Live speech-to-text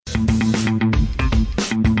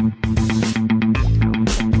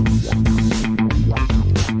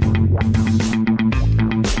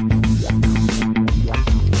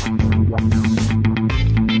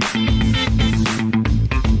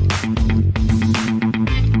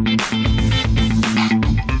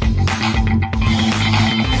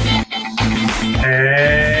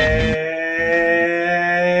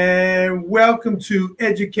welcome to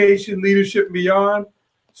Education, Leadership, and Beyond,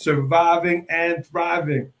 Surviving and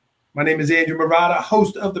Thriving. My name is Andrew Marotta,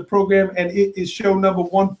 host of the program, and it is show number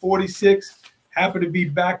 146. Happy to be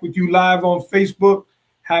back with you live on Facebook.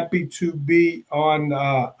 Happy to be on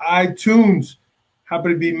iTunes. Happy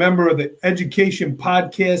to be a member of the Education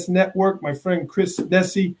Podcast Network. My friend Chris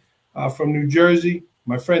Nesi from New Jersey.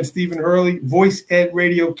 My friend Stephen Hurley, Voice Ed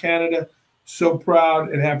Radio Canada. So proud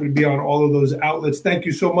and happy to be on all of those outlets. Thank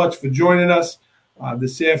you so much for joining us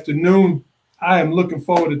this afternoon. I am looking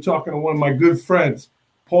forward to talking to one of my good friends,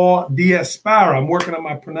 Paul Diaspara. I'm working on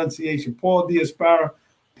my pronunciation. Paul Diaspara.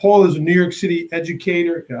 Paul is a New York City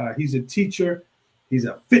educator. He's a teacher. He's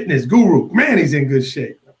a fitness guru. Man, he's in good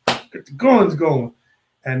shape. Get the guns going.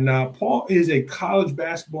 And Paul is a college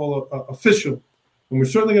basketball official. And we're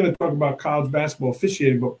certainly going to talk about college basketball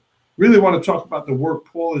officiating, but really want to talk about the work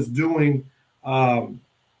Paul is doing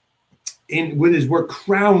with his work,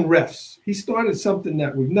 Crown Refs. He started something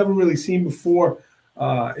that we've never really seen before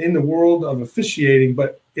in the world of officiating,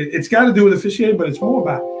 but it's got to do with officiating, but it's more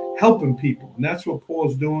about helping people. And that's what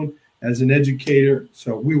Paul's doing as an educator.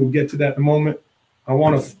 So we will get to that in a moment. I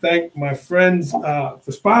want to thank my friends for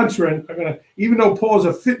sponsoring. Even though Paul's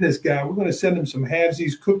a fitness guy, we're going to send him some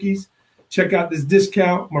Halvesies cookies. Check out this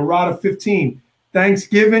discount, Marotta 15.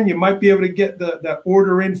 Thanksgiving, you might be able to get that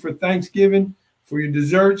order in for Thanksgiving, for your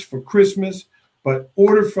desserts, for Christmas, but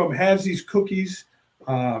order from Halvesies Cookies,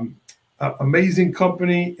 amazing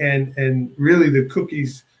company, and really the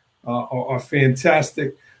cookies are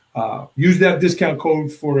fantastic. Use that discount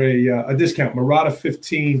code for a discount, Marotta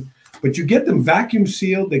 15. But you get them vacuum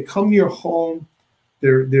sealed. They come to your home.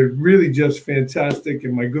 They're really just fantastic.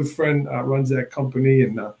 And my good friend runs that company,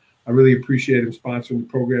 and I really appreciate him sponsoring the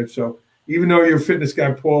program. So even though you're a fitness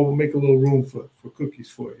guy, Paul, we'll make a little room for cookies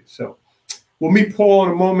for you. So we'll meet Paul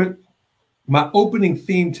in a moment. My opening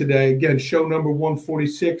theme today, again, show number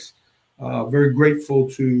 146. Very grateful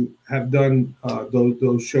to have done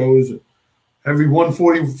those shows. Every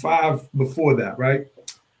 145 before that, right?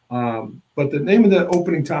 But the name of the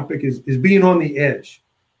opening topic is being on the edge.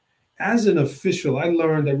 As an official, I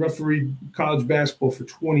refereed college basketball for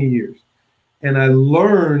 20 years. And I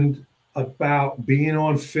learned about being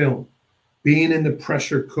on film, being in the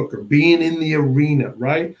pressure cooker, being in the arena,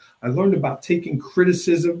 right? I learned about taking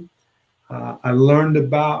criticism. I learned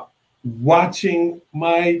about watching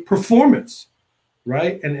my performance,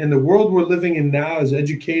 right? And the world we're living in now as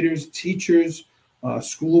educators, teachers,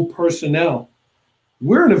 school personnel,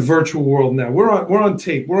 we're in a virtual world now. We're on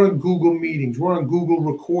tape. We're on Google Meetings. We're on Google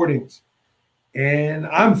Recordings. And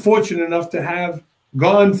I'm fortunate enough to have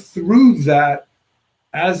gone through that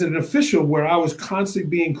as an official, where I was constantly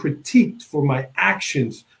being critiqued for my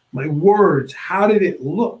actions, my words, how did it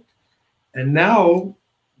look? And now,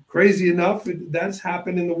 crazy enough, that's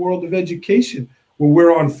happened in the world of education, where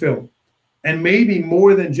we're on film. And maybe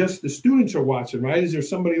more than just the students are watching, right? Is there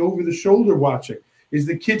somebody over the shoulder watching? Is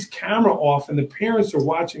the kid's camera off and the parents are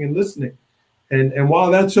watching and listening? And while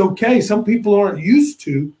that's okay, some people aren't used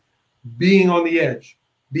to being on the edge,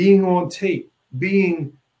 being on tape,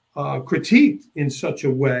 being critiqued in such a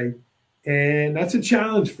way. And that's a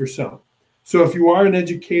challenge for some. So if you are an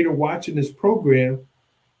educator watching this program,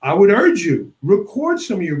 I would urge you, record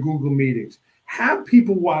some of your Google meetings. Have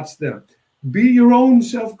people watch them. Be your own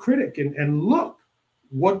self-critic and look.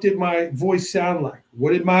 What did my voice sound like?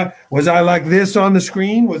 Was I like this on the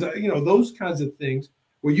screen? Was I, those kinds of things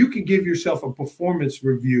where you can give yourself a performance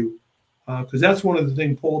review, because that's one of the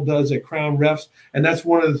things Paul does at Crown Refs, and that's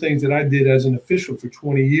one of the things that I did as an official for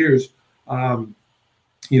 20 years,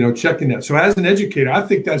 checking that. So as an educator, I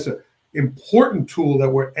think that's an important tool that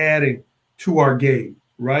we're adding to our game,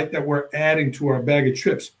 right? That we're adding to our bag of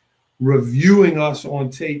tricks, reviewing us on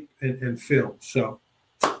tape and film. So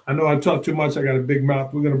I know I talk too much. I got a big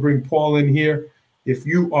mouth. We're going to bring Paul in here. If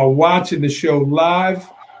you are watching the show live,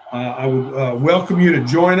 I would welcome you to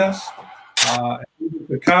join us.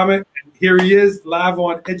 The comment. Here he is, live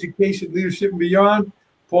on Education, Leadership, and Beyond.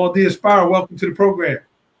 Paul Diaspara, welcome to the program.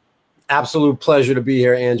 Absolute pleasure to be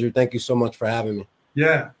here, Andrew. Thank you so much for having me.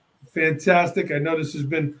 Yeah, fantastic. I know this has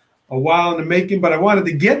been a while in the making, but I wanted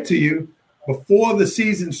to get to you before the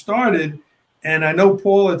season started. And I know,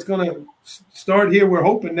 Paul, it's going to start here. We're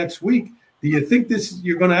hoping next week. Do you think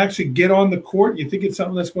you're going to actually get on the court? You think it's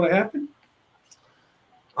something that's going to happen?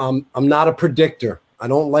 I'm not a predictor. I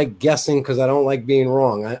don't like guessing because I don't like being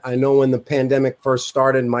wrong. I know when the pandemic first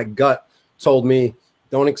started, my gut told me,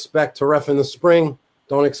 don't expect to ref in the spring,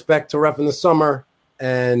 don't expect to ref in the summer,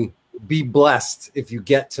 and be blessed if you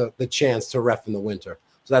get to the chance to ref in the winter.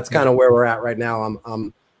 So that's kind of where we're at right now.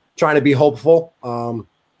 I'm trying to be hopeful,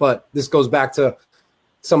 but this goes back to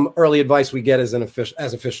some early advice we get as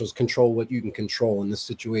officials: control what you can control. And this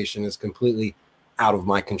situation is completely out of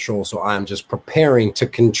my control. So I'm just preparing to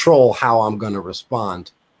control how I'm going to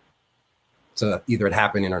respond to either it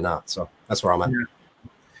happening or not. So that's where I'm at. Yeah.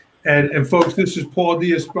 And folks, this is Paul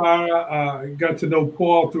Diaspara. Got to know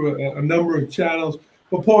Paul through a number of channels.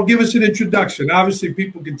 But Paul, give us an introduction. Obviously,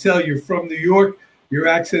 people can tell you're from New York. Your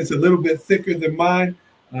accent's a little bit thicker than mine.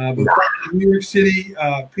 But New York City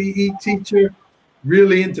PE teacher,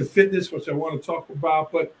 really into fitness, which I want to talk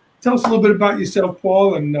about. But tell us a little bit about yourself,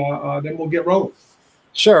 Paul, and then we'll get rolling.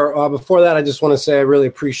 Sure. Before that, I just want to say I really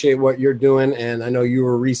appreciate what you're doing. And I know you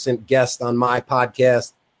were a recent guest on my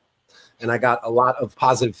podcast, and I got a lot of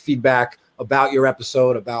positive feedback about your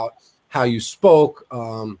episode, about how you spoke,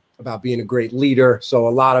 about being a great leader. So a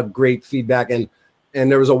lot of great feedback. And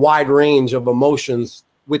there was a wide range of emotions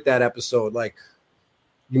with that episode. Like,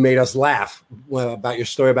 you made us laugh about your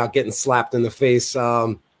story about getting slapped in the face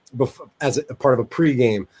as a part of a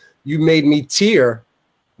pregame. You made me tear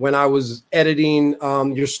when I was editing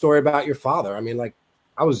your story about your father. I mean, like,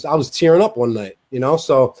 I was tearing up one night, you know.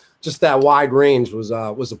 So just that wide range was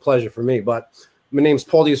a pleasure for me. But my name's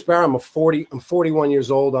Paul Diaspara. I'm 41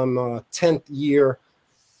 years old. I'm a 10th year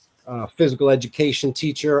physical education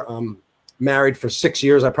teacher. I'm married for 6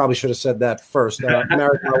 years. I probably should have said that first. Married my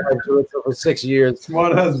wife for 6 years.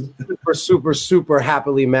 Smart husband. Super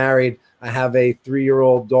happily married. I have a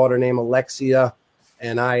 3-year-old daughter named Alexia,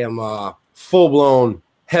 and I am full blown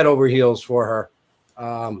head over heels for her.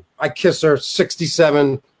 I kiss her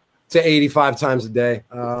 67 to 85 times a day.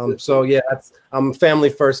 So yeah, I'm a family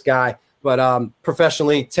first guy, but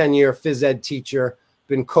professionally 10-year phys ed teacher,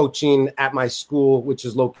 been coaching at my school, which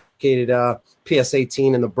is located PS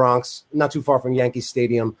 18 in the Bronx, not too far from Yankee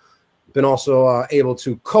Stadium. Been also able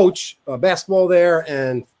to coach basketball there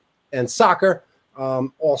and soccer.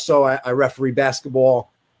 Also, I referee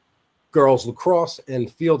basketball, girls lacrosse, and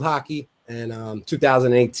field hockey. And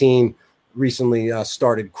 2018 recently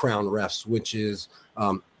started Crown Refs, which is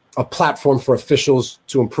a platform for officials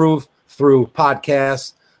to improve through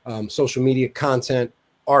podcasts, social media content,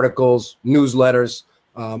 articles, newsletters.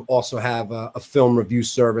 Also have a film review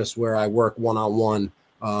service where I work one-on-one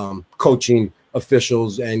coaching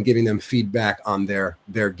officials and giving them feedback on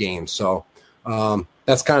their games. So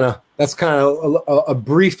that's kind of a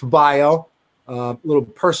brief bio, a little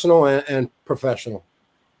personal and professional.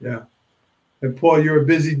 Yeah. And Paul, you're a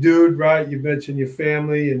busy dude, right? You mentioned your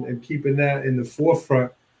family and keeping that in the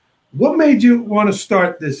forefront. What made you want to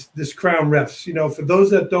start this Crown Refs? You know, for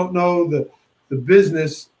those that don't know the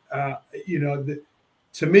business,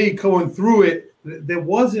 to me, going through it, there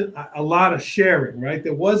wasn't a lot of sharing, right?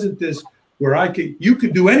 There wasn't this where you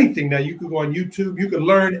could do anything now. You could go on YouTube, you could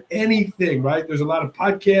learn anything, right? There's a lot of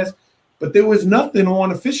podcasts, but there was nothing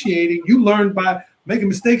on officiating. You learned by making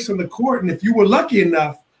mistakes on the court, and if you were lucky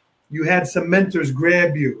enough, you had some mentors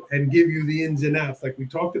grab you and give you the ins and outs, like we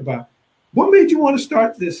talked about. What made you want to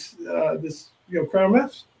start this Crown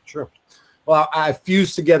Refs? Sure. Well, I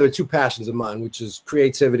fused together two passions of mine, which is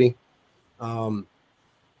creativity, and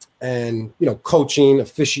coaching,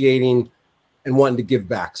 officiating, and wanting to give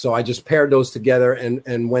back. So I just paired those together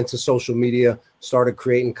and went to social media, started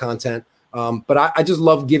creating content. But I just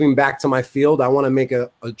love giving back to my field. I want to make a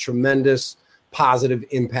tremendous positive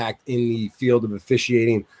impact in the field of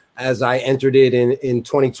officiating. As I entered it in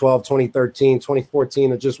 2012, 2013, 2014,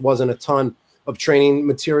 there just wasn't a ton of training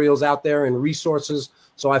materials out there and resources.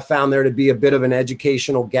 So I found there to be a bit of an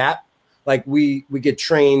educational gap. Like we get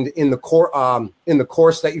trained in the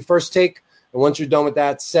course that you first take. And once you're done with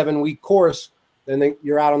that 7-week course, then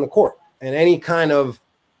you're out on the court. And any kind of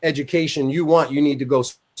education you want, you need to go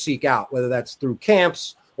seek out, whether that's through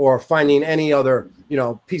camps or finding any other,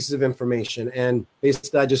 pieces of information. And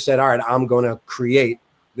basically I just said, all right, I'm going to create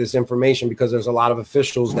this information because there's a lot of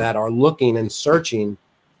officials that are looking and searching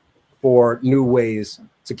for new ways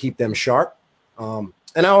to keep them sharp. And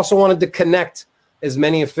I also wanted to connect as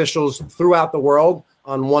many officials throughout the world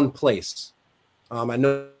on one place. I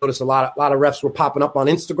noticed a lot of refs were popping up on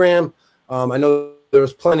Instagram. I know there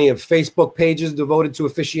was plenty of Facebook pages devoted to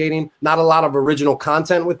officiating, not a lot of original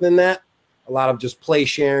content within that, a lot of just play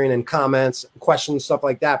sharing and comments, questions, stuff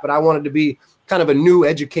like that. But I wanted to be kind of a new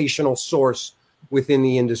educational source within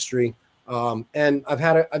the industry. And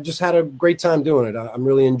I've just had a great time doing it. I'm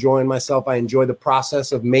really enjoying myself. I enjoy the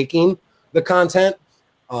process of making the content,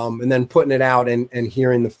 and then putting it out and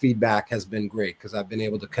hearing the feedback has been great because I've been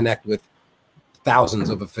able to connect with thousands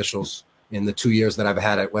of officials in the 2 years that I've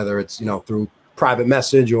had it, whether it's, through private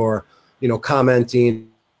message or, commenting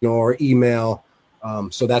or email.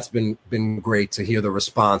 So that's been great to hear the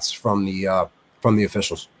response from the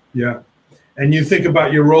officials. Yeah. and you think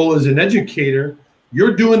about your role as an educator,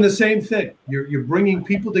 you're doing the same thing. You're bringing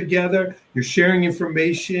people together. You're sharing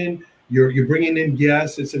information. You're bringing in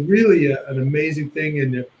guests. It's really an amazing thing,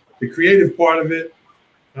 and the creative part of it.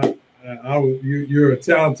 You're a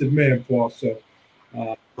talented man, Paul. So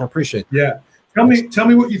I appreciate it. yeah. Tell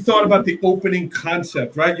me what you thought about the opening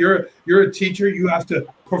concept, right? You're a teacher, you have to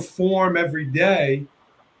perform every day,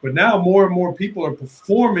 but now more and more people are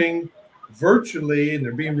performing virtually and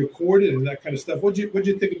they're being recorded and that kind of stuff. What'd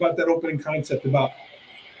you think about that opening concept about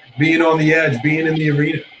being on the edge, being in the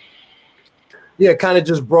arena? Yeah, it kind of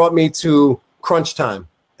just brought me to crunch time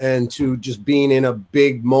and to just being in a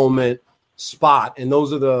big moment spot. And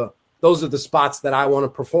those are the spots that I want to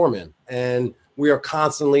perform in. And we are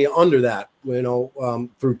constantly under that,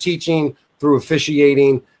 through teaching, through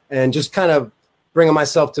officiating, and just kind of bringing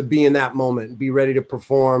myself to be in that moment, be ready to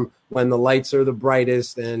perform when the lights are the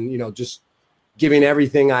brightest, and just giving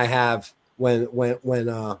everything I have when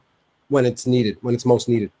it's needed, when it's most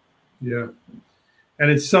needed. Yeah, and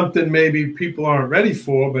it's something maybe people aren't ready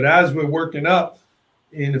for, but as we're working up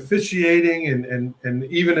in officiating and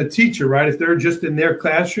even a teacher, right? If they're just in their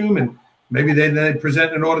classroom and maybe they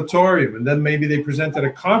present in an auditorium and then maybe they present at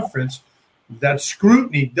a conference, that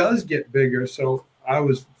scrutiny does get bigger. So I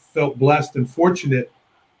felt blessed and fortunate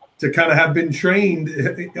to kind of have been trained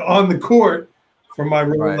on the court for my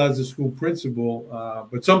role as a school principal.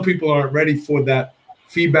 But some people aren't ready for that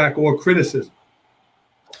feedback or criticism.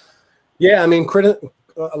 Yeah, I mean,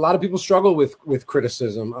 a lot of people struggle with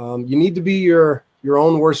criticism. You need to be your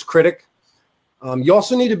own worst critic. You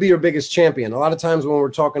also need to be your biggest champion. A lot of times when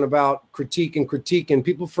we're talking about critique and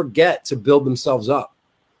people forget to build themselves up.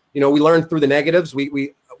 We learn through the negatives.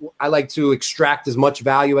 I like to extract as much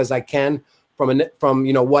value as I can from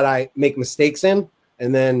what I make mistakes in,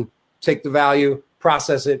 and then take the value,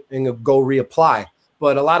 process it, and go reapply.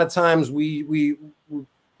 But a lot of times we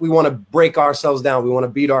want to break ourselves down. We want to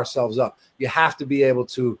beat ourselves up. You have to be able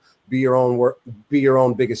to be your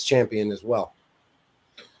own biggest champion as well.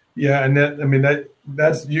 Yeah, and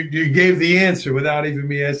that's you gave the answer without even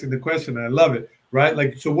me asking the question. I love it, right?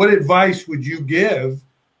 Like, so what advice would you give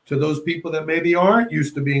to those people that maybe aren't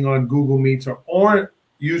used to being on Google Meets or aren't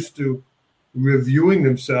used to reviewing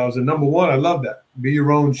themselves? And number one, I love that. Be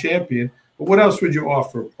your own champion. But what else would you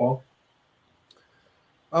offer, Paul?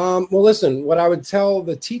 Well, listen, what I would tell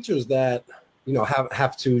the teachers that,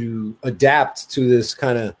 have to adapt to this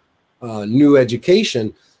kind of new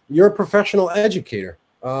education, you're a professional educator.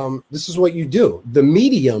 This is what you do. The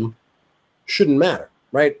medium shouldn't matter,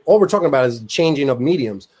 right? All we're talking about is changing of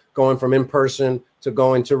mediums, going from in-person to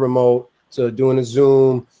going to remote to doing a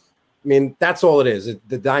Zoom. I mean, that's all it is.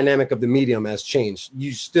 The dynamic of the medium has changed.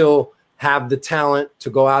 You still have the talent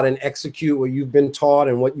to go out and execute what you've been taught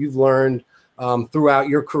and what you've learned throughout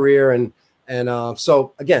your career. And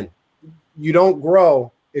so again, you don't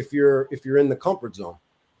grow if you're in the comfort zone.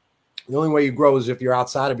 The only way you grow is if you're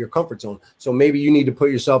outside of your comfort zone. So maybe you need to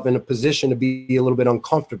put yourself in a position to be a little bit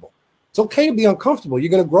uncomfortable. It's okay to be uncomfortable. You're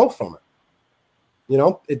going to grow from it.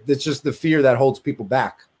 It's just the fear that holds people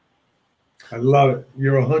back. I love it.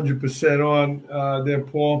 You're 100% on there,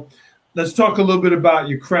 Paul. Let's talk a little bit about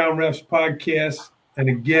your Crown Refs podcast. And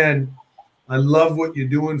again, I love what you're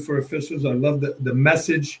doing for officials. I love the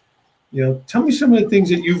message. Tell me some of the things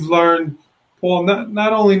that you've learned, Paul,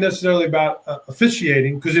 not only necessarily about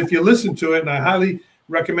officiating, because if you listen to it, and I highly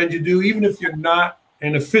recommend you do, even if you're not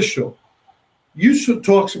an official, you should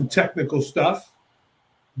talk some technical stuff.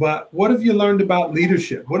 But what have you learned about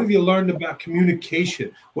leadership? What have you learned about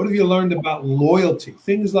communication? What have you learned about loyalty?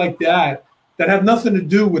 Things like that have nothing to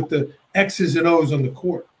do with the X's and O's on the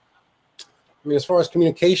court. I mean, as far as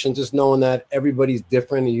communication, just knowing that everybody's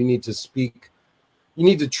different and you need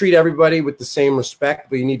to treat everybody with the same respect,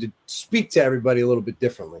 but you need to speak to everybody a little bit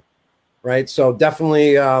differently, right? So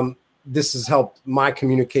definitely this has helped my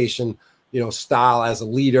communication, style as a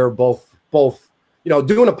leader, both,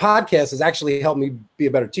 doing a podcast has actually helped me be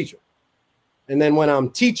a better teacher. And then when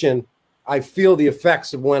I'm teaching, I feel the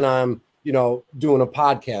effects of when I'm, doing a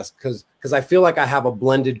podcast because I feel like I have a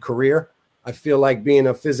blended career. I feel like being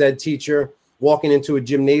a phys ed teacher, walking into a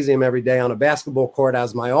gymnasium every day on a basketball court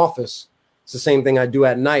as my office. It's the same thing I do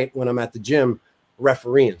at night when I'm at the gym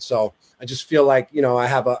refereeing. So I just feel like, I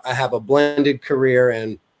have a blended career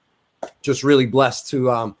and just really blessed to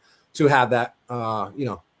have that,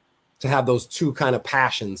 to have those two kind of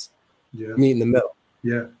passions meet in the middle.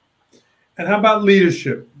 Yeah. And how about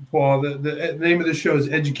leadership, Paul? The name of the show is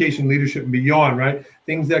Education, Leadership, and Beyond, right?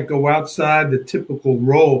 Things that go outside the typical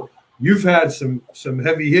role. You've had some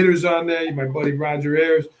heavy hitters on there. My buddy Roger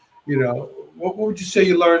Ayers. What would you say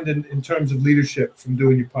you learned in terms of leadership from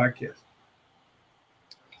doing your podcast?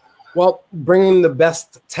 Well, bringing the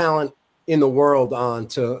best talent in the world on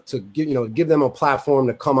to give them a platform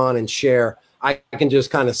to come on and share. I can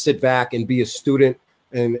just kind of sit back and be a student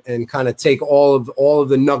and kind of take all of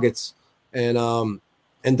the nuggets and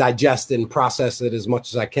digest and process it as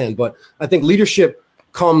much as I can. But I think leadership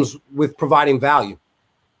comes with providing value,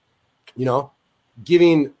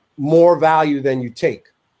 giving more value than you take.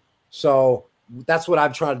 So that's what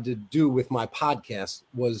I've tried to do with my podcast,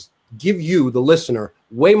 was give you, the listener,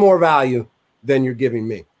 way more value than you're giving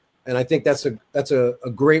me. And I think that's a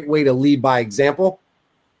great way to lead by example.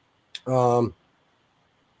 So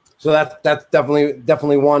that's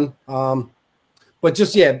definitely one. But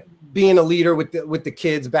just, being a leader with the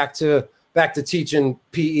kids, back to teaching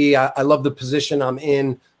PE. I love the position I'm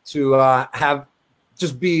in to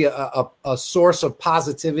just be a source of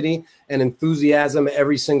positivity and enthusiasm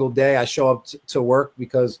every single day I show up to work,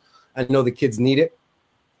 because I know the kids need it.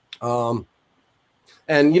 So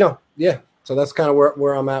that's kind of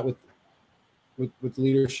where I'm at with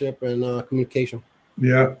leadership and communication.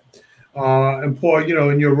 Yeah. And Paul,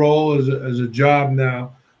 in your role as a job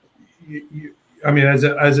now, as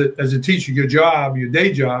a teacher, your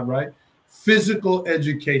day job, right? Physical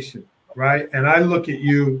education, right? And I look at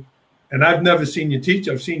you, and I've never seen you teach.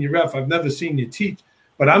 I've seen you ref. I've never seen you teach.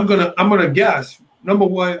 But I'm gonna guess, number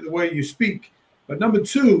one, the way you speak, but number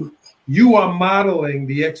two, you are modeling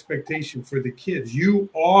the expectation for the kids. You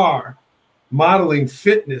are modeling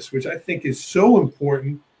fitness, which I think is so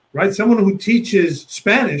important, right? Someone who teaches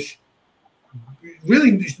Spanish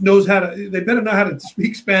really knows they better know how to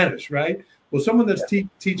speak Spanish, right? Well, someone that's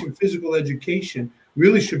teaching physical education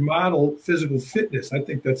really should model physical fitness. I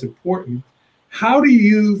think that's important. How do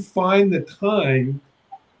you find the time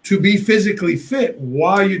to be physically fit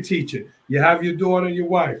while you're teaching? You have your daughter, your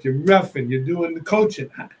wife, you're reffing, you're doing the coaching.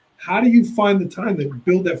 How do you find the time to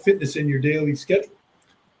build that fitness in your daily schedule?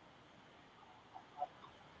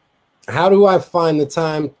 How do I find the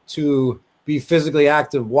time to be physically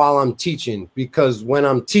active while I'm teaching? Because when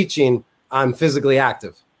I'm teaching, I'm physically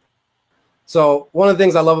active. So one of the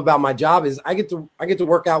things I love about my job is I get to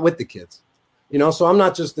work out with the kids, so I'm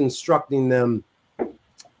not just instructing them. All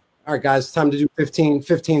right, guys, time to do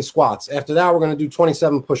 15 squats. After that, we're going to do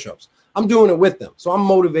 27 push-ups. I'm doing it with them. So I'm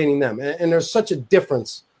motivating them. And there's such a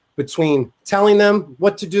difference between telling them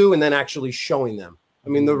what to do and then actually showing them. I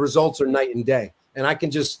mean, the results are night and day. And I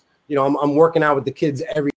can just, I'm working out with the kids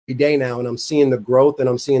every day now, and I'm seeing the growth and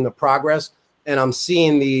I'm seeing the progress and I'm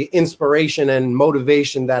seeing the inspiration and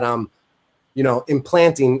motivation that I'm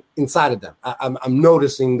implanting inside of them. I'm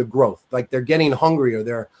noticing the growth. Like, they're getting hungrier.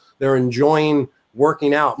 They're enjoying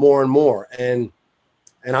working out more and more. And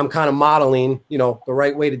I'm kind of modeling, the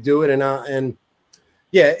right way to do it. And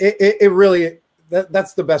it really,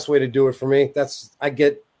 that's the best way to do it for me. I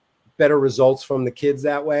get better results from the kids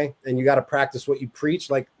that way. And you got to practice what you preach.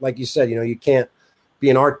 Like you said, you can't be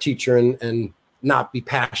an art teacher and not be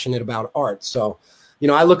passionate about art. So,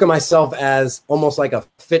 I look at myself as almost like a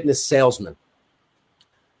fitness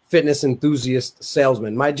enthusiast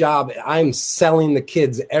salesman. My job, I'm selling the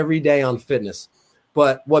kids every day on fitness.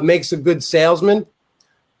 But what makes a good salesman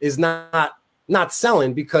is not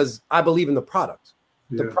selling, because I believe in the product.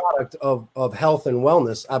 The product of health and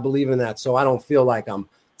wellness, I believe in that. So I don't feel like I'm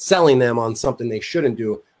selling them on something they shouldn't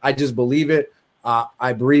do. I just believe it.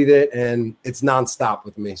 I breathe it, and it's nonstop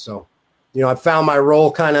with me. So, I found my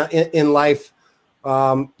role kind of in life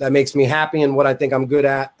that makes me happy and what I think I'm good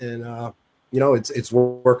at. And, it's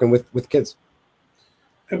working with kids.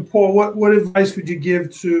 And Paul, what advice would you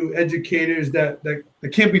give to educators that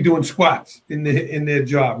can't be doing squats in their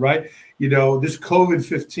job, right? This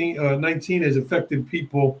COVID-19 has affected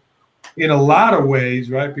people in a lot of ways,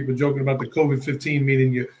 right? People joking about the COVID-19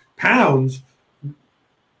 meaning your pounds.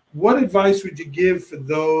 What advice would you give for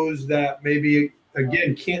those that maybe,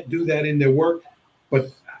 again, can't do that in their work,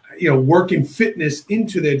 but, working fitness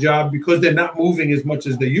into their job because they're not moving as much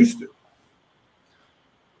as they used to?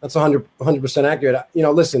 That's 100% accurate.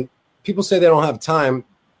 Listen, people say they don't have time.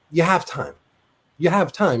 You have time.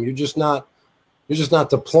 You're just not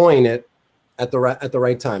deploying it at the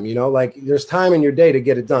right time. Like, there's time in your day to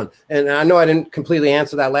get it done. And I know I didn't completely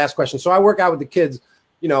answer that last question. So I work out with the kids,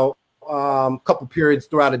 a couple periods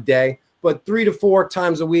throughout a day, but 3 to 4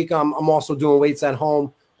 times a week, I'm also doing weights at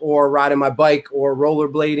home, or riding my bike, or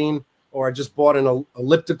rollerblading, or I just bought an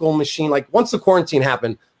elliptical machine. Like, once the quarantine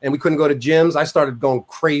happened and we couldn't go to gyms, I started going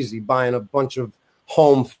crazy buying a bunch of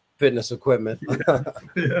home fitness equipment.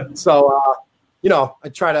 Yeah. So, I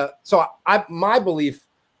try to, my belief,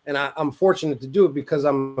 and I'm fortunate to do it because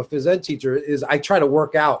I'm a phys ed teacher, is I try to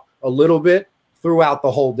work out a little bit throughout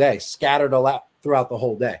the whole day, scattered a lot throughout the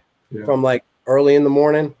whole day, from like early in the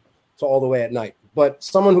morning to all the way at night. But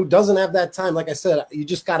someone who doesn't have that time, like I said, you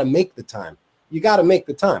just got to make the time. You got to make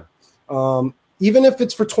the time. Even if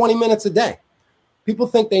it's for 20 minutes a day. People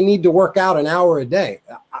think they need to work out an hour a day.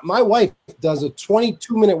 My wife does a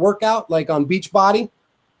 22-minute workout like on Beachbody.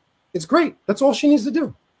 It's great. That's all she needs to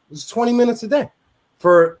do. It's 20 minutes a day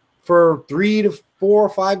for 3 to 4 or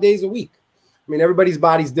 5 days a week. I mean, everybody's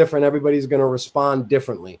body's different. Everybody's going to respond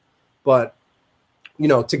differently. But, you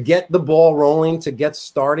know, to get the ball rolling, to get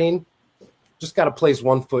starting, just got to place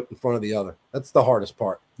one foot in front of the other. That's the hardest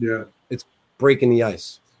part. Yeah. It's breaking the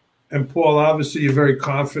ice. And Paul, obviously you're very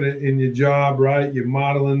confident in your job, right? You're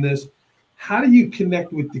modeling this. How do you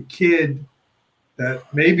connect with the kid that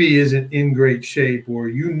maybe isn't in great shape, or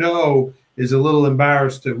is a little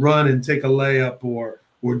embarrassed to run and take a layup or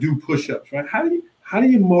do push-ups, right? How do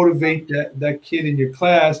you motivate that kid in your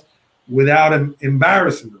class without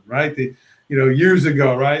embarrassing them, right? Years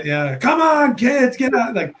ago, right? Yeah, come on, kids, get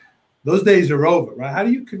out. Like those days are over, right? How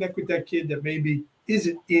do you connect with that kid that maybe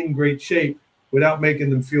isn't in great shape without making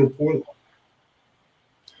them feel poorly?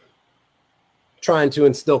 Trying to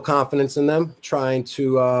instill confidence in them, trying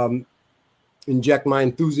to inject my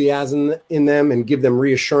enthusiasm in them and give them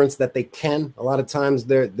reassurance that they can. A lot of times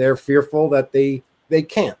they're fearful that they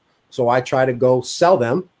can't. So I try to go sell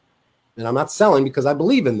them, and I'm not selling because I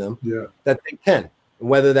believe in them, that they can. And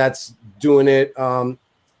whether that's doing it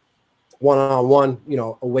one-on-one,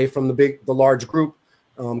 away from the large group,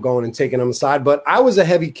 going and taking them aside. But I was a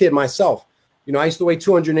heavy kid myself. I used to weigh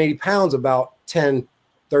 280 pounds about 10,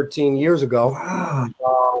 13 years ago.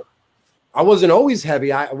 Wow. I wasn't always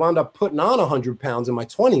heavy. I wound up putting on 100 pounds in my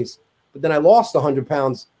 20s, but then I lost 100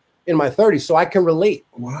 pounds in my 30s. So I can relate.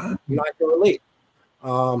 Wow. I can relate.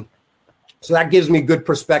 So that gives me good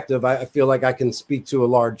perspective. I feel like I can speak to a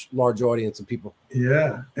large audience of people.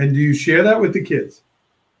 Yeah. And do you share that with the kids?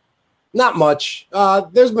 Not much.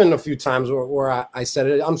 There's been a few times where I said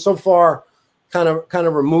it. I'm so far kind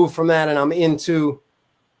of removed from that, and I'm into,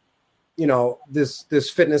 this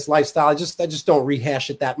fitness lifestyle. I just don't rehash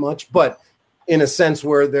it that much. But in a sense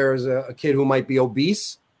where there's a kid who might be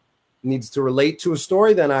obese, needs to relate to a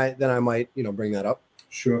story, then I might, bring that up.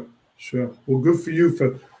 Sure. Well, good for you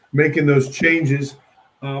for making those changes.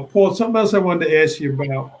 Paul, something else I wanted to ask you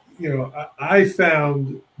about. I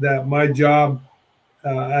found that my job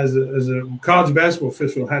as a college basketball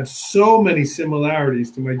official had so many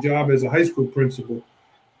similarities to my job as a high school principal,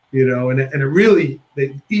 and it really,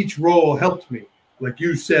 each role helped me. Like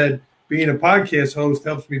you said, being a podcast host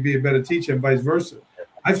helps me be a better teacher and vice versa.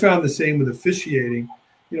 I found the same with officiating.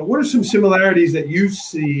 What are some similarities that you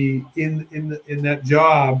see in that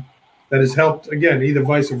job that has helped, again, either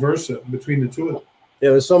vice versa between the two of them? Yeah,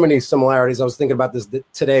 there's so many similarities. I was thinking about this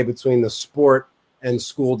today between the sport and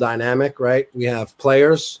school dynamic, right? We have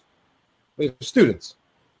players, we have students,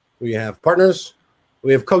 we have partners,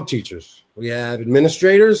 we have co-teachers, we have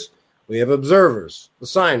administrators, we have observers,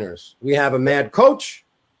 assigners, we have a mad coach,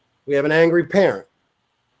 we have an angry parent,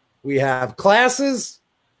 we have classes,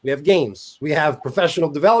 we have games, we have professional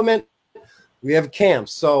development, we have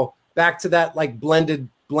camps. So back to that like blended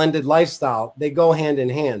lifestyle, they go hand in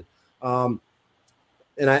hand.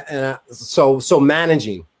 So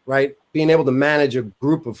managing, right? Being able to manage a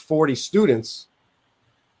group of 40 students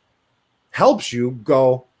helps you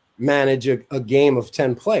go manage a game of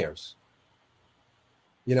 10 players.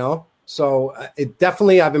 So it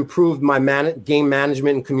definitely, I've improved my game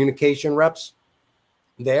management and communication reps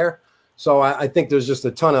there. So I think there's just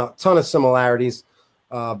a ton of similarities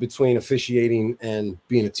between officiating and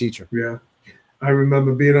being a teacher. Yeah. I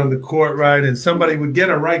remember being on the court, right, and somebody would get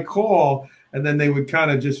a right call, and then they would kind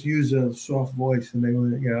of just use a soft voice, and they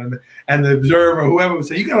would, and the observer, whoever would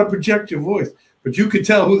say, "You got to project your voice," but you could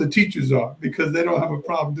tell who the teachers are because they don't have a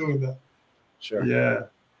problem doing that. Sure. Yeah,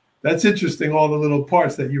 that's interesting. All the little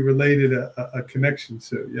parts that you related a connection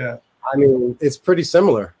to. Yeah. I mean, it's pretty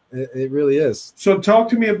similar. It really is. So talk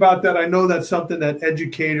to me about that. I know that's something that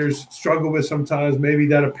educators struggle with sometimes. Maybe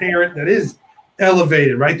that a parent that is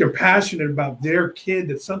elevated, right? They're passionate about their kid,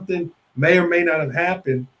 that something may or may not have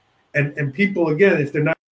happened. And people, again, if they're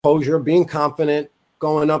not composure, being confident,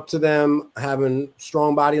 going up to them, having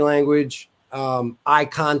strong body language, eye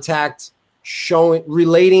contact,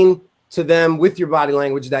 relating to them with your body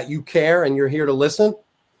language that you care and you're here to listen,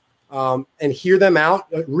 and hear them out,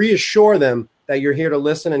 reassure them that you're here to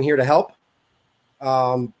listen and here to help.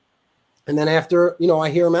 And then after, I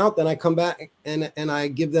hear them out, then I come back and I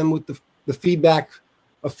give them with the feedback,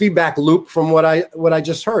 a feedback loop from what I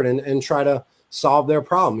just heard and try to solve their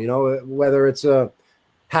problem. Whether it's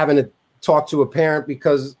having to talk to a parent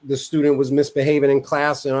because the student was misbehaving in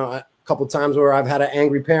class, a couple times where I've had an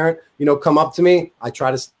angry parent, come up to me. I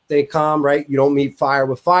try to stay calm, right? You don't meet fire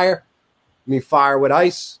with fire, you meet fire with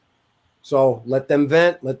ice. So let them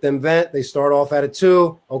vent. They start off at a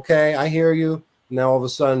 2. Okay, I hear you. Now all of a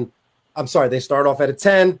sudden, they start off at a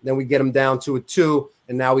 10. Then we get them down to a 2.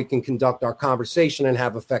 And now we can conduct our conversation and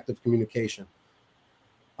have effective communication.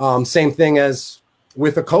 Same thing as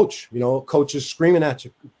with a coach. Coach is screaming at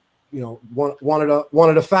you.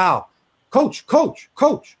 Wanted a foul. Coach.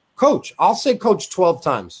 I'll say coach 12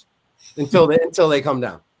 times until they come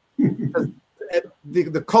down.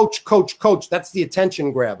 The coach. That's the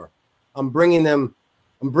attention grabber. I'm bringing them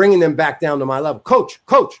back down to my level. Coach.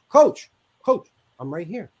 I'm right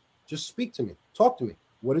here. Just speak to me. Talk to me.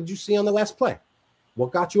 What did you see on the last play?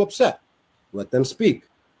 What got you upset? Let them speak.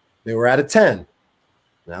 They were at a 10.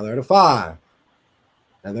 Now they're at a 5.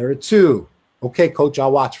 Now they're at 2. Okay, coach,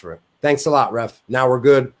 I'll watch for it. Thanks a lot, ref. Now we're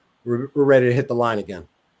good. We're ready to hit the line again.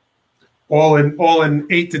 All in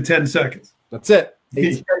 8 to 10 seconds. That's it.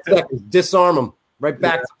 8 to 10 seconds. Disarm them. Right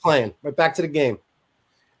back to playing. Right back to the game.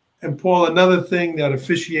 And Paul, another thing that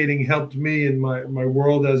officiating helped me in my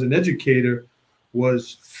world as an educator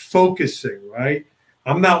was focusing, right?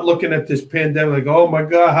 I'm not looking at this pandemic like, oh my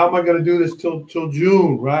God, how am I going to do this till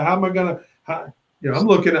June, right? How am I going to, I'm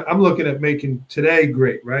looking at making today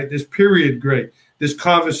great, right? This period great, this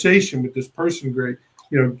conversation with this person great,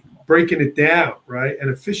 breaking it down, right?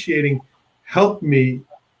 And officiating helped me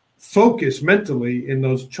focus mentally in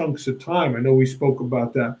those chunks of time. I know we spoke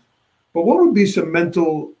about that, but what would be some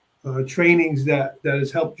mental trainings that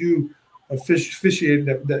has helped you officiate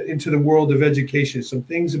that into the world of education? Some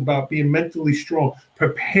things about being mentally strong,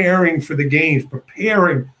 preparing for the games,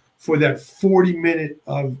 preparing for that 40-minute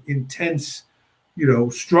of intense,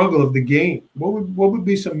 struggle of the game. What would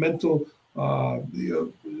be some mental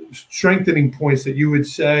strengthening points that you would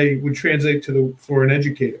say would translate for an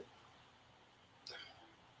educator?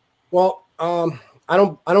 Well, I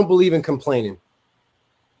don't believe in complaining.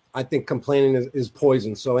 I think complaining is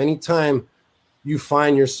poison. So anytime you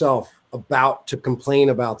find yourself about to complain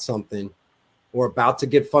about something or about to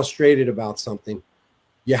get frustrated about something,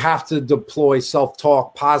 you have to deploy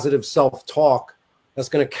self-talk, positive self-talk that's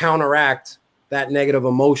going to counteract that negative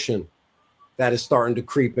emotion that is starting to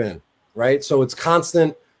creep in, right? So it's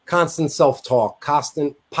constant self-talk,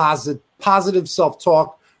 constant positive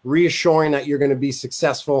self-talk, reassuring that you're going to be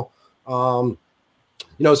successful.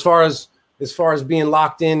 As far as being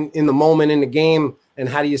locked in the moment in the game and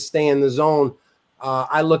how do you stay in the zone,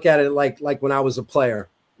 I look at it like when I was a player,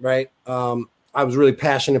 right? I was a really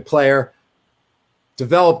passionate player,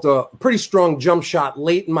 developed a pretty strong jump shot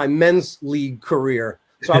late in my men's league career.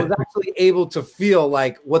 So I was actually able to feel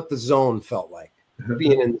like what the zone felt like,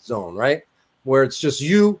 being in the zone, right? Where it's just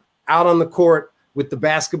you out on the court with the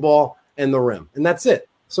basketball and the rim, and that's it.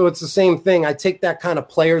 So it's the same thing. I take that kind of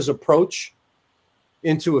player's approach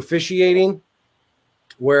into officiating,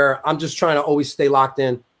 where I'm just trying to always stay locked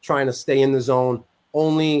in, trying to stay in the zone,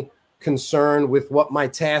 only concerned with what my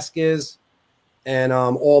task is and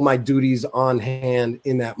all my duties on hand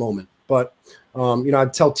in that moment. But I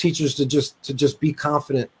tell teachers to just be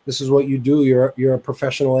confident. This is what you do. You're a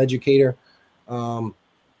professional educator, and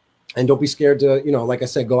don't be scared to, like I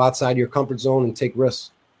said, go outside your comfort zone and take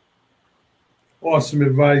risks. Awesome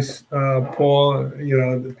advice, Paul.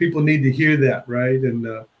 People need to hear that, right?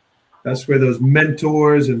 And that's where those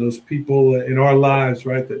mentors and those people in our lives,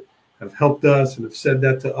 right, that have helped us and have said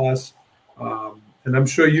that to us. And I'm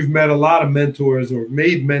sure you've met a lot of mentors or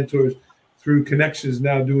made mentors through connections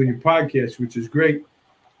now doing your podcast, which is great.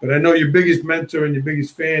 But I know your biggest mentor and your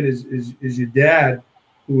biggest fan is your dad,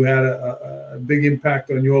 who had a big impact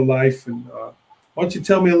on your life. And why don't you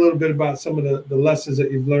tell me a little bit about some of the lessons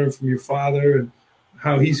that you've learned from your father and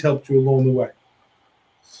how he's helped you along the way?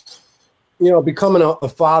 Becoming a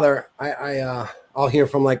father, I'll hear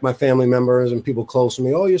from like my family members and people close to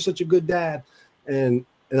me, "Oh, you're such a good dad," and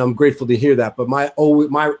I'm grateful to hear that. But my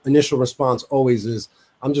initial response always is,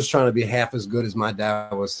 I'm just trying to be half as good as my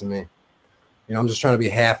dad was to me. I'm just trying to be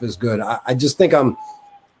half as good. I just think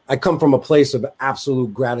I come from a place of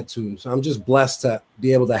absolute gratitude. So I'm just blessed to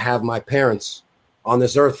be able to have my parents on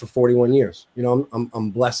this earth for 41 years. I'm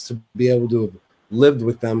blessed to be able to have lived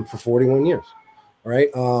with them for 41 years. All right.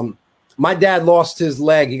 My dad lost his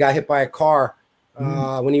leg. He got hit by a car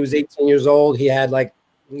when he was 18 years old. He had a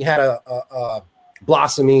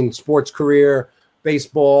blossoming sports career,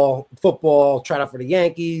 baseball, football, tried out for the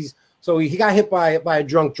Yankees. So he got hit by a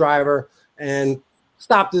drunk driver and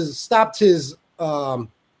stopped his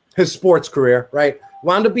sports career, right?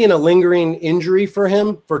 Wound up being a lingering injury for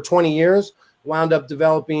him for 20 years, wound up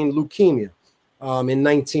developing leukemia in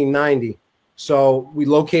 1990. So we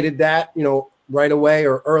located that, right away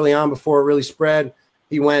or early on before it really spread.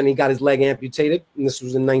 He went and he got his leg amputated, and this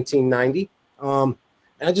was in 1990. And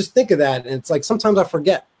I just think of that, and it's like sometimes I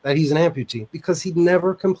forget that he's an amputee because he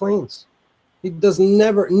never complains. He does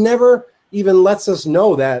never even lets us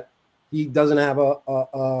know that he doesn't have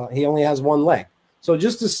he only has one leg. So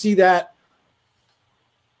just to see that,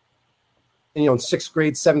 in 6th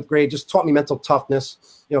grade, 7th grade, just taught me mental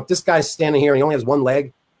toughness. If this guy's standing here and he only has one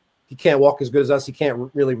leg, he can't walk as good as us. He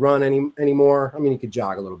can't really run anymore. I mean, he could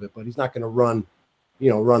jog a little bit, but he's not going to run,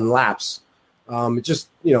 run laps. It just,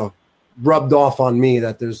 rubbed off on me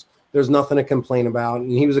that there's nothing to complain about.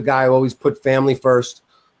 And he was a guy who always put family first.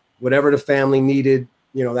 Whatever the family needed,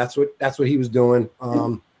 that's what he was doing.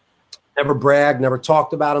 Never bragged, never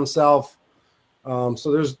talked about himself. So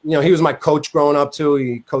there's, he was my coach growing up too.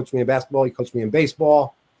 He coached me in basketball. He coached me in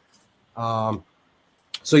baseball.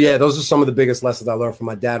 So yeah, those are some of the biggest lessons I learned from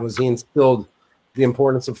my dad. Was he instilled the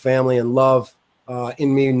importance of family and love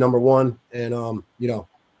in me, number one, and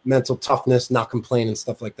mental toughness, not complaining,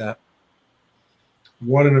 stuff like that.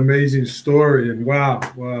 What an amazing story, and wow,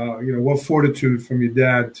 what fortitude from your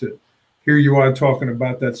dad to here you are talking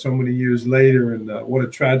about that so many years later, and what a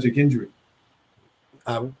tragic injury.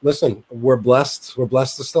 Listen, we're blessed. We're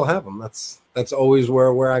blessed to still have him. That's always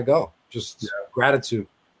where I go. Just gratitude.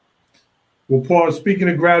 Well, Paul, speaking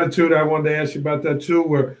of gratitude, I wanted to ask you about that too.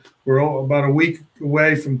 We're about a week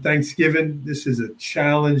away from Thanksgiving. This is a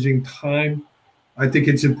challenging time. I think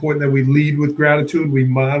it's important that we lead with gratitude. We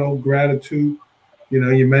model gratitude.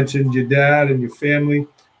 You mentioned your dad and your family.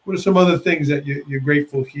 What are some other things that you're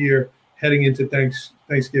grateful here heading into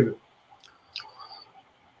Thanksgiving?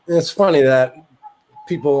 It's funny that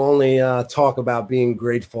people only talk about being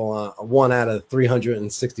grateful 1 out of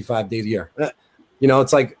 365 days a year.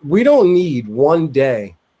 It's like we don't need one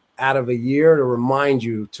day out of a year to remind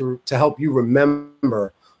you, to help you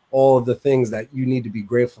remember all of the things that you need to be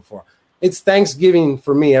grateful for. It's Thanksgiving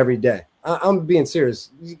for me every day. I'm being serious.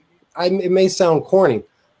 It may sound corny,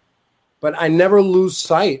 but I never lose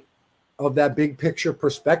sight of that big picture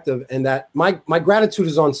perspective, and that my gratitude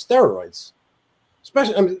is on steroids.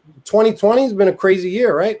 Especially, 2020 has been a crazy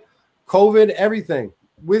year, right? COVID, everything.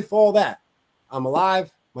 With all that, I'm alive.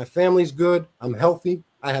 My family's good. I'm healthy.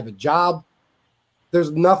 I have a job.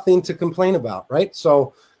 There's nothing to complain about, right?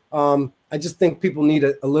 So I just think people need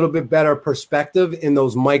a little bit better perspective in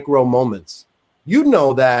those micro moments.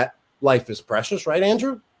 That life is precious, right,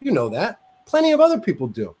 Andrew? You know that. Plenty of other people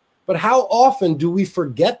do. But how often do we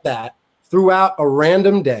forget that throughout a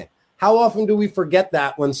random day? How often do we forget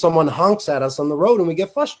that when someone honks at us on the road and we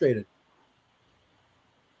get frustrated?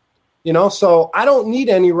 So I don't need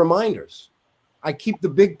any reminders. I keep the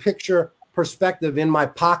big picture perspective in my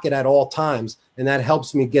pocket at all times, and that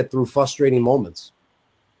helps me get through frustrating moments.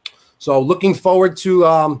 So looking forward to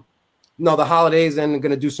the holidays, and going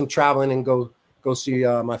to do some traveling and go see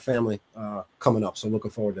my family coming up. So looking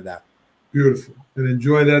forward to that. Beautiful. And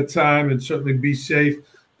enjoy that time, and certainly be safe.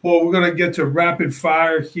 Paul, we're going to get to rapid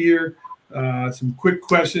fire here, some quick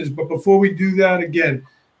questions. But before we do that, again,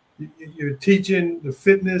 you're teaching the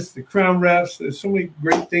fitness, the Crown Refs. There's so many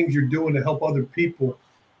great things you're doing to help other people.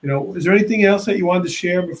 Is there anything else that you wanted to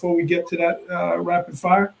share before we get to that rapid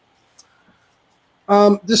fire?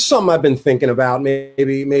 This is something I've been thinking about.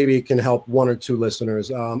 Maybe it can help one or two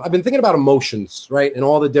listeners. I've been thinking about emotions, right? And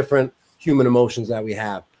all the different human emotions that we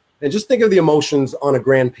have. And just think of the emotions on a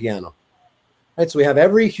grand piano, right? So we have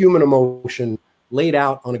every human emotion laid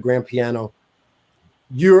out on a grand piano.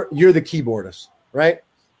 You're the keyboardist, right?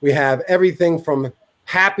 We have everything from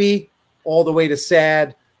happy all the way to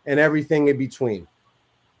sad and everything in between.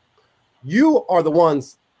 You are the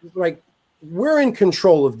ones, like, we're in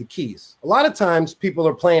control of the keys. A lot of times people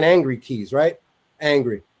are playing angry keys, right?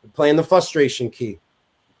 Angry. They're playing the frustration key,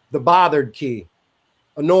 the bothered key,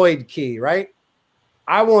 annoyed key, right?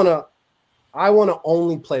 I want to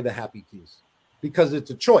only play the happy keys because it's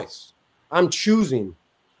a choice. I'm choosing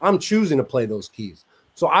to play those keys.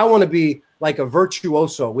 So I want to be like a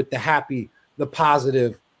virtuoso with the happy, the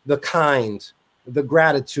positive, the kind, the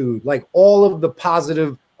gratitude, like all of the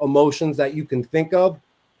positive emotions that you can think of.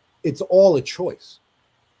 It's all a choice.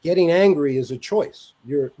 Getting angry is a choice.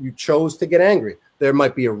 You chose to get angry. There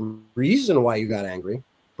might be a reason why you got angry,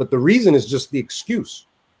 but the reason is just the excuse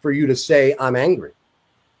for you to say, I'm angry.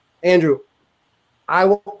 Andrew, I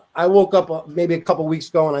woke up maybe a couple weeks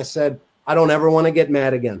ago and I said, I don't ever want to get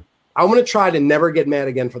mad again. I want to try to never get mad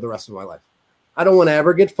again for the rest of my life. I don't want to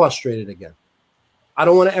ever get frustrated again. I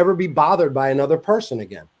don't want to ever be bothered by another person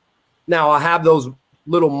again. Now, I have those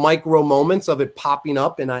little micro moments of it popping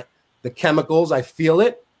up and the chemicals, I feel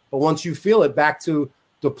it. But once you feel it, back to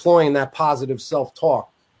deploying that positive self-talk.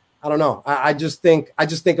 I don't know. I just think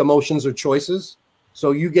emotions are choices.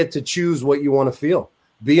 So you get to choose what you want to feel.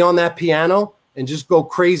 Be on that piano and just go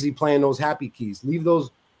crazy playing those happy keys. Leave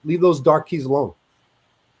those dark keys alone.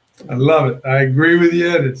 I love it. I agree with you.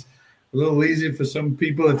 It's a little easier for some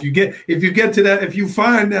people. If you get to that, if you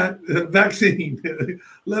find that vaccine,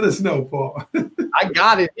 let us know, Paul. I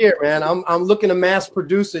got it here, man. I'm looking to mass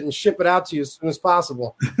produce it and ship it out to you as soon as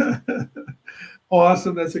possible.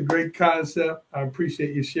 Awesome. That's a great concept. I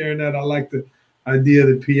appreciate you sharing that. I like the idea of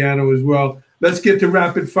the piano as well. Let's get to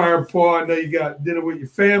rapid fire, Paul. I know you got dinner with your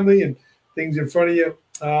family and things in front of you.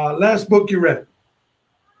 Last book you read?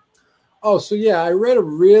 Oh, so yeah, I read a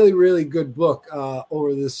really, really good book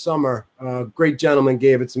over this summer. Great gentleman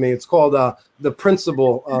gave it to me. It's called The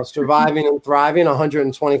Principle, Surviving and Thriving,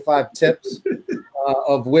 125 Tips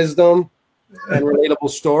of Wisdom and Relatable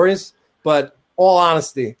Stories. But all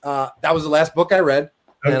honesty, that was the last book I read.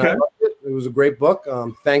 And I loved it. It was a great book.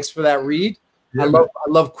 Thanks for that read. Yeah, I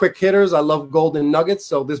love quick hitters. I love golden nuggets.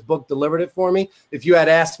 So this book delivered it for me. If you had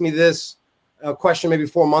asked me this question maybe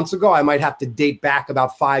 4 months ago, I might have to date back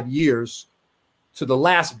about 5 years to the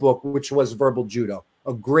last book, which was Verbal Judo,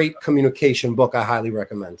 a great communication book I highly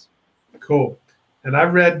recommend. Cool. And I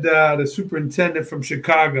read the superintendent from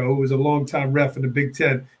Chicago, who was a longtime ref in the Big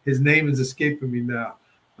Ten. His name is escaping me now.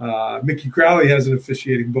 Mickey Crowley has an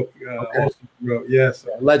officiating book also wrote. Yes.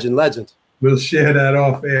 Yeah, legend. We'll share that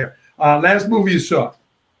off air. Last movie you saw?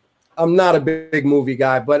 I'm not a big movie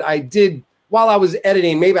guy, but I did, while I was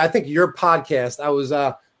editing, maybe I think your podcast, I was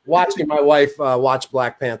watching my wife watch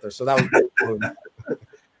Black Panther. So that was a great movie.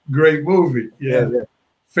 Great movie. Yeah.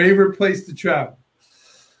 Favorite place to travel?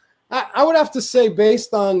 I would have to say,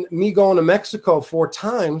 based on me going to Mexico 4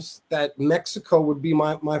 times, that Mexico would be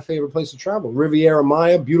my favorite place to travel. Riviera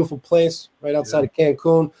Maya, beautiful place right outside of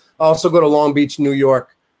Cancun. I also go to Long Beach, New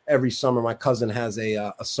York every summer. My cousin has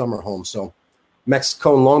a summer home. So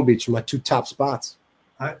Mexico and Long Beach are my 2 top spots.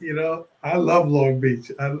 I love Long Beach.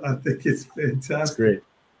 I think it's fantastic.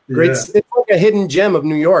 It's great. It's like a hidden gem of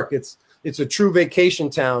New York. It's a true vacation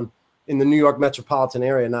town in the New York metropolitan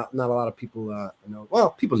area. Not a lot of people know.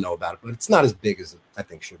 Well, people know about it, but it's not as big as it, I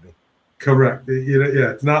think, should be. Correct.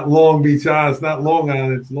 It's not Long Beach. It's not Long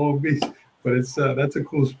Island. It's Long Beach. But it's that's a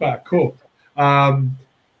cool spot. Cool.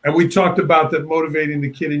 And we talked about that motivating the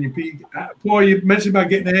kid in your peak. Paul, you mentioned about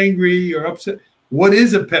getting angry or upset. What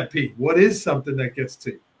is a pet peeve? What is something that gets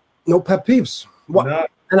to you? No pet peeves. What? No.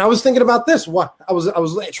 And I was thinking about this. What I was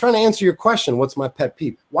trying to answer your question. What's my pet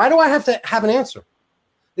peeve? Why do I have to have an answer?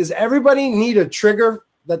 Does everybody need a trigger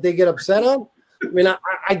that they get upset on? I mean,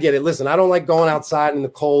 I get it. Listen, I don't like going outside in the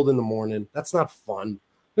cold in the morning. That's not fun.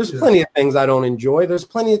 There's plenty of things I don't enjoy. There's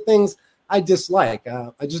plenty of things I dislike.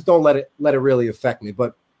 I just don't let it really affect me.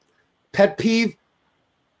 But pet peeve,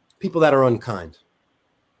 people that are unkind.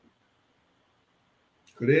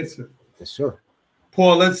 Good answer. Yes, sir.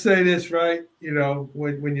 Paul, let's say this, right?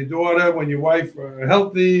 When your daughter, when your wife are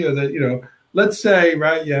healthy, or that, let's say,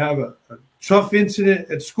 right, you have a tough incident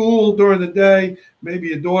at school during the day. Maybe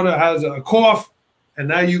your daughter has a cough, and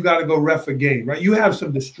now you got to go ref a game, right? You have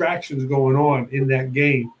some distractions going on in that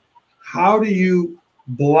game. How do you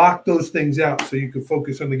block those things out so you can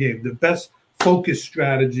focus on the game? The best focus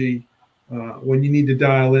strategy when you need to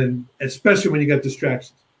dial in, especially when you got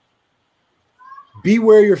distractions. Be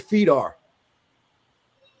where your feet are.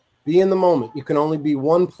 Be in the moment. You can only be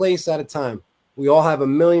one place at a time. We all have a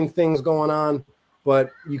million things going on,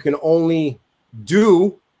 but you can only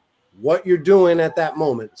do what you're doing at that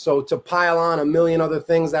moment. So to pile on a million other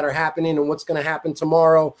things that are happening and what's going to happen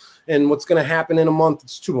tomorrow and what's going to happen in a month,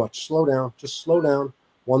 it's too much. Slow down. Just slow down.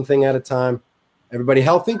 One thing at a time. Everybody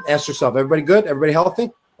healthy? Ask yourself, everybody good? Everybody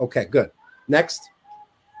healthy? Okay, good. Next.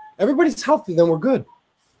 Everybody's healthy, then we're good.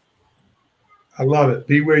 I love it.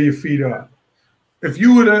 Be where your feet are. If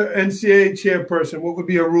you were the NCAA chairperson, what would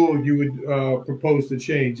be a rule you would propose to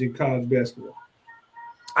change in college basketball?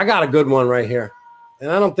 I got a good one right here,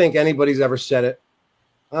 and I don't think anybody's ever said it.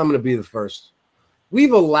 I'm going to be the first.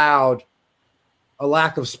 We've allowed a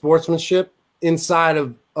lack of sportsmanship inside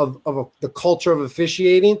of the culture of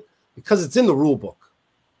officiating because it's in the rule book.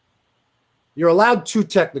 You're allowed 2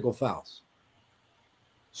 technical fouls.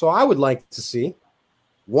 So I would like to see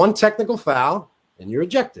 1 technical foul, and you're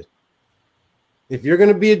ejected. If you're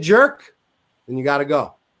going to be a jerk, then you got to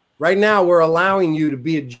go. Right now, we're allowing you to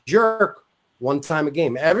be a jerk 1 time a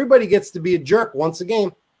game. Everybody gets to be a jerk once a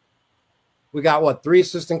game. We got, 3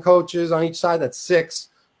 assistant coaches on each side? That's 6.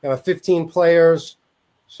 We have 15 players.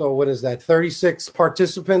 So what is that? 36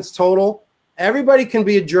 participants total. Everybody can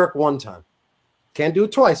be a jerk 1 time. Can't do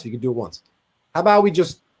it twice. You can do it once. How about we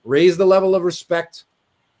just raise the level of respect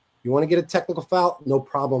You want to get a technical foul? No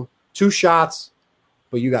problem. 2 shots,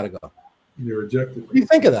 but you got to go. You're ejected. What do you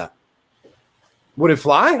think of that? Would it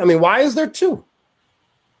fly? I mean, why is there 2?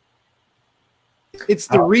 It's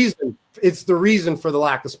the reason. It's the reason for the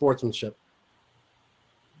lack of sportsmanship.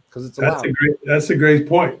 Because it's allowed. That's a great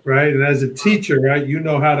point, right? And as a teacher, right, you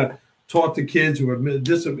know how to talk to kids who are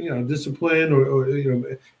disciplined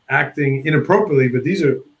or acting inappropriately, but these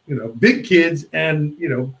are big kids and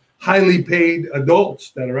highly paid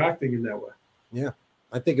adults that are acting in that way. Yeah,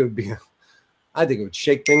 I think it would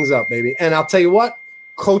shake things up, baby. And I'll tell you what,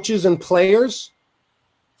 coaches and players,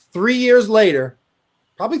 3 years later,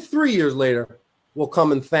 probably 3 years later, will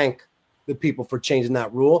come and thank the people for changing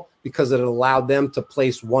that rule, because it allowed them to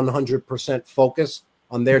place 100% focus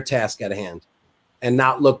on their task at hand and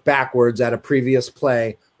not look backwards at a previous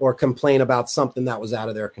play or complain about something that was out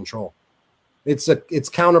of their control. It's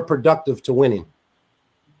counterproductive to winning.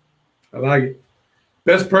 I like it.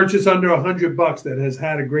 Best purchase under $100 that has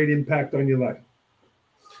had a great impact on your life.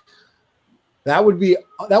 That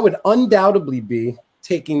would undoubtedly be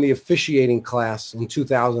taking the officiating class in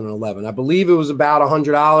 2011. I believe it was about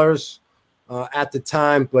 $100 at the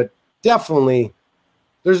time, but definitely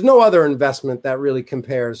there's no other investment that really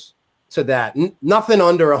compares to that. Nothing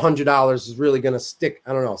under $100 is really going to stick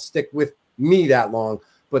with me that long,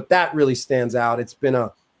 but that really stands out. It's been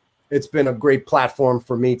a great platform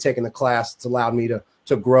for me taking the class. It's allowed me to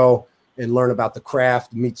grow and learn about the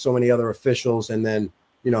craft, meet so many other officials, and then,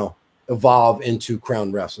 evolve into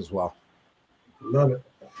crown refs as well. Love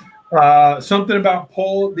it. Something about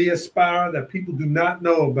Paul the Aspirer that people do not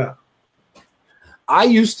know about. I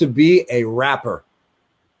used to be a rapper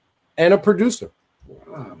and a producer.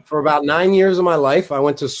 Wow. For about 9 years of my life. I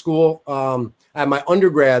went to school at my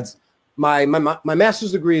undergrads. My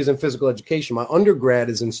master's degree is in physical education. My undergrad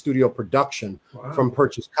is in studio production. Wow. From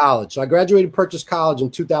Purchase College. So I graduated Purchase College in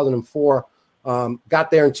 2004.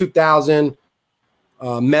 Got there in 2000.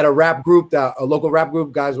 Met a rap group, a local rap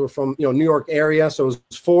group. Guys were from New York area, so it was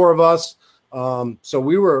 4 of us. So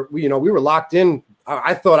we were locked in.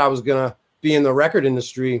 I thought I was gonna be in the record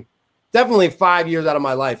industry. Definitely 5 years out of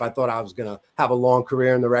my life, I thought I was gonna have a long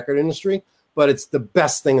career in the record industry. But it's the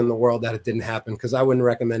best thing in the world that it didn't happen, because I wouldn't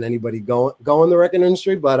recommend anybody go in the record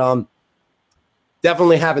industry. But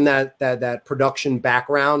definitely having that production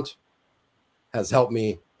background has helped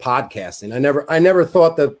me podcasting. I never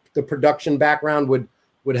thought that the production background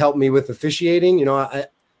would help me with officiating. I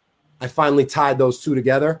finally tied those 2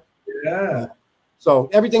 together. Yeah. So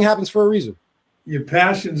everything happens for a reason. Your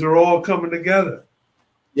passions are all coming together.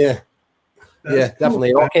 Yeah. That's cool, definitely.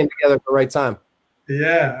 It all came together at the right time.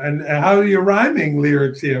 Yeah. And how are your rhyming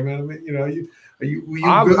lyrics here, man? Were you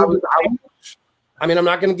good? I'm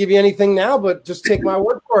not going to give you anything now, but just take my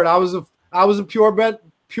word for it. I was a purebred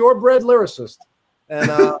lyricist,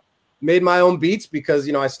 and made my own beats because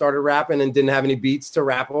I started rapping and didn't have any beats to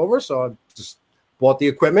rap over, so I just bought the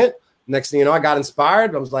equipment. Next thing you know, I got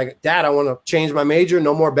inspired. I was like, Dad, I want to change my major.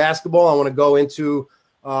 No more basketball. I want to go into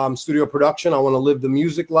studio production. I want to live the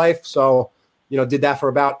music life. So did that for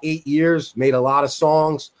about 8 years. Made a lot of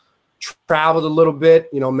songs. Traveled a little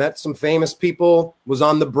bit. Met some famous people. Was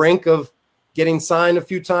on the brink of getting signed a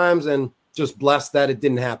few times, and just blessed that it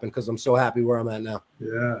didn't happen, because I'm so happy where I'm at now.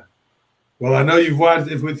 Yeah. Well, I know you've watched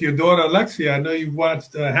it with your daughter, Alexia. I know you've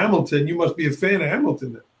watched Hamilton. You must be a fan of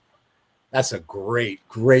Hamilton then. That's a great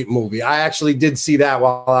movie. I actually did see that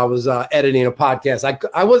while I was editing a podcast.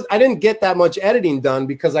 I didn't get that much editing done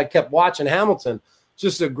because I kept watching Hamilton.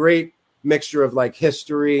 Just a great mixture of like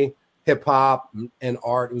history, hip hop, and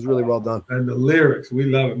art. It was really well done. And the lyrics, we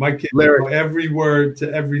love it. My kids know every word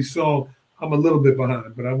to every song. I'm a little bit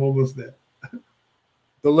behind, but I'm almost there.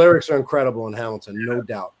 The lyrics are incredible in Hamilton, no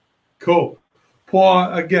doubt. Cool.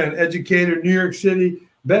 Paul, again, educator, New York City.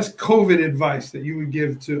 Best COVID advice that you would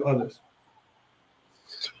give to others?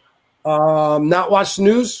 Not watch the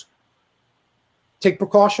news. Take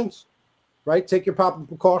precautions, right? Take your proper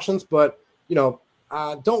precautions, but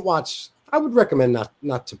don't watch. I would recommend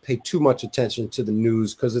not to pay too much attention to the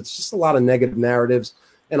news, because it's just a lot of negative narratives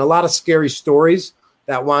and a lot of scary stories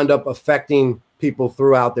that wind up affecting people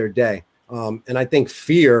throughout their day. And I think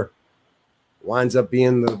fear winds up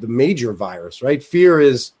being the major virus, right? Fear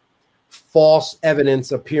is false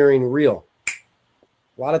evidence appearing real.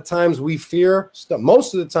 A lot of times we fear stuff.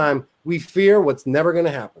 Most of the time we fear what's never going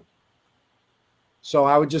to happen. So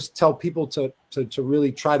I would just tell people to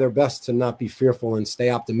really try their best to not be fearful and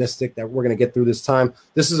stay optimistic that we're going to get through this time.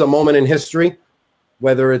 This is a moment in history,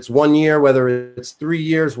 whether it's 1 year, whether it's 3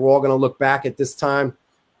 years, we're all going to look back at this time.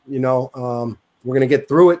 We're going to get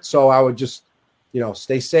through it. So I would just,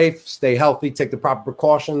 stay safe, stay healthy, take the proper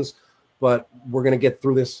precautions, but we're going to get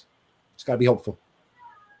through this Just got to be hopeful.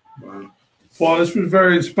 Wow. Paul, this was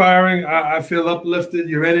very inspiring. I feel uplifted.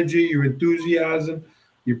 Your energy, your enthusiasm,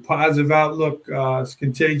 your positive outlook is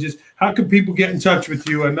contagious. How can people get in touch with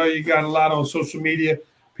you? I know you got a lot on social media.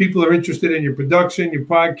 People are interested in your production, your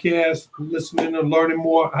podcast, listening and learning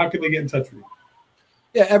more. How can they get in touch with you?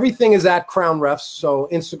 Yeah, everything is at Crown Refs. So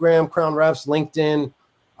Instagram, Crown Refs, LinkedIn,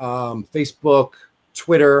 Facebook,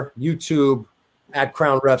 Twitter, YouTube, at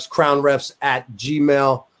Crown Refs,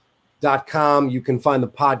 crownrefs@gmail.com. You can find the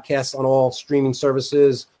podcast on all streaming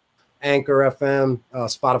services, Anchor FM,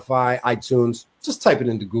 Spotify, iTunes. Just type it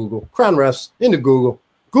into Google. Crown Refs into Google.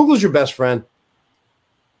 Google's your best friend.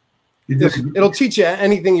 It'll teach you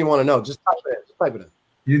anything you want to know. Just type it in. Just type it in.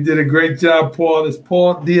 You did a great job, Paul. This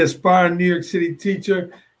Paul, the aspiring New York City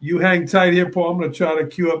teacher. You hang tight here, Paul. I'm going to try to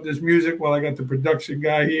cue up this music while I got the production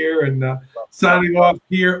guy here. And signing off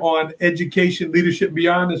here on Education, Leadership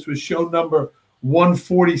Beyond. This was show number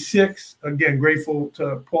 146. Again, grateful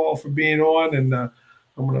to Paul for being on. And I'm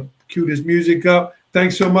going to cue this music up.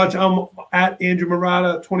 Thanks so much. I'm at Andrew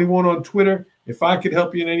Marotta 21 on Twitter. If I could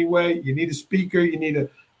help you in any way, you need a speaker, you need a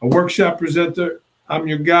workshop presenter, I'm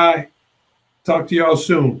your guy. Talk to y'all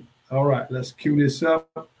soon. All right, let's cue this up.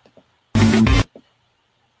 I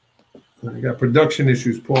got production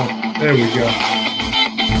issues, Paul. There we go.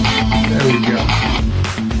 There we go.